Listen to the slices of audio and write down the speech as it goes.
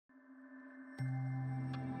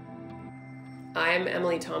I'm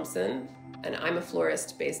Emily Thompson, and I'm a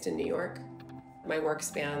florist based in New York. My work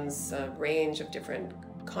spans a range of different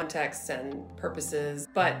contexts and purposes,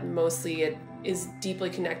 but mostly it is deeply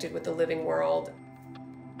connected with the living world.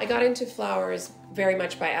 I got into flowers very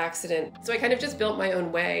much by accident, so I kind of just built my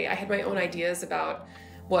own way. I had my own ideas about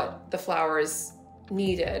what the flowers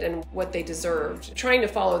needed and what they deserved, trying to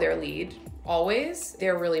follow their lead always.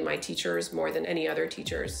 They're really my teachers more than any other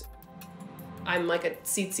teachers. I'm like a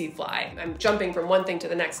tsetse fly. I'm jumping from one thing to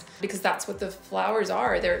the next because that's what the flowers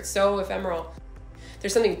are. They're so ephemeral.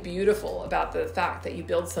 There's something beautiful about the fact that you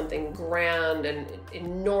build something grand and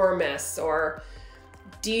enormous or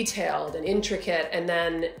detailed and intricate, and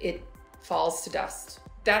then it falls to dust.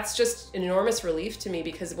 That's just an enormous relief to me,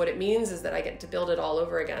 because what it means is that I get to build it all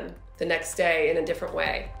over again the next day in a different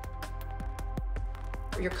way.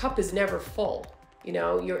 Your cup is never full. You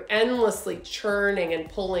know, you're endlessly churning and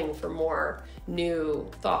pulling for more new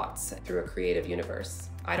thoughts through a creative universe.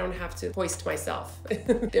 I don't have to hoist myself.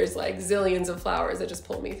 There's like zillions of flowers that just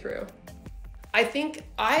pull me through. I think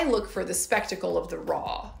I look for the spectacle of the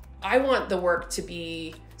raw. I want the work to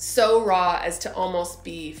be so raw as to almost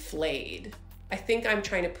be flayed. I think I'm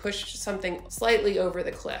trying to push something slightly over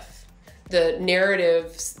the cliff. The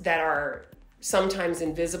narratives that are sometimes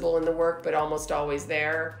invisible in the work, but almost always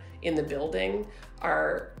there in the building,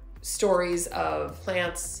 are stories of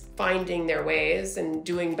plants finding their ways and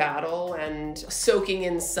doing battle and soaking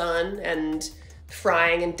in sun and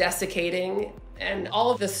frying and desiccating, and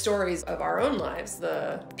all of the stories of our own lives,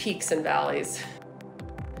 the peaks and valleys.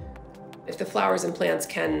 If the flowers and plants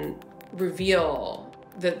can reveal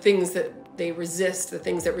the things that they resist, the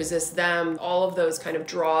things that resist them, all of those kind of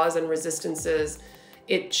draws and resistances,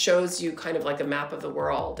 it shows you kind of like a map of the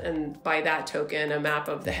world, and by that token, a map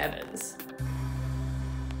of the heavens.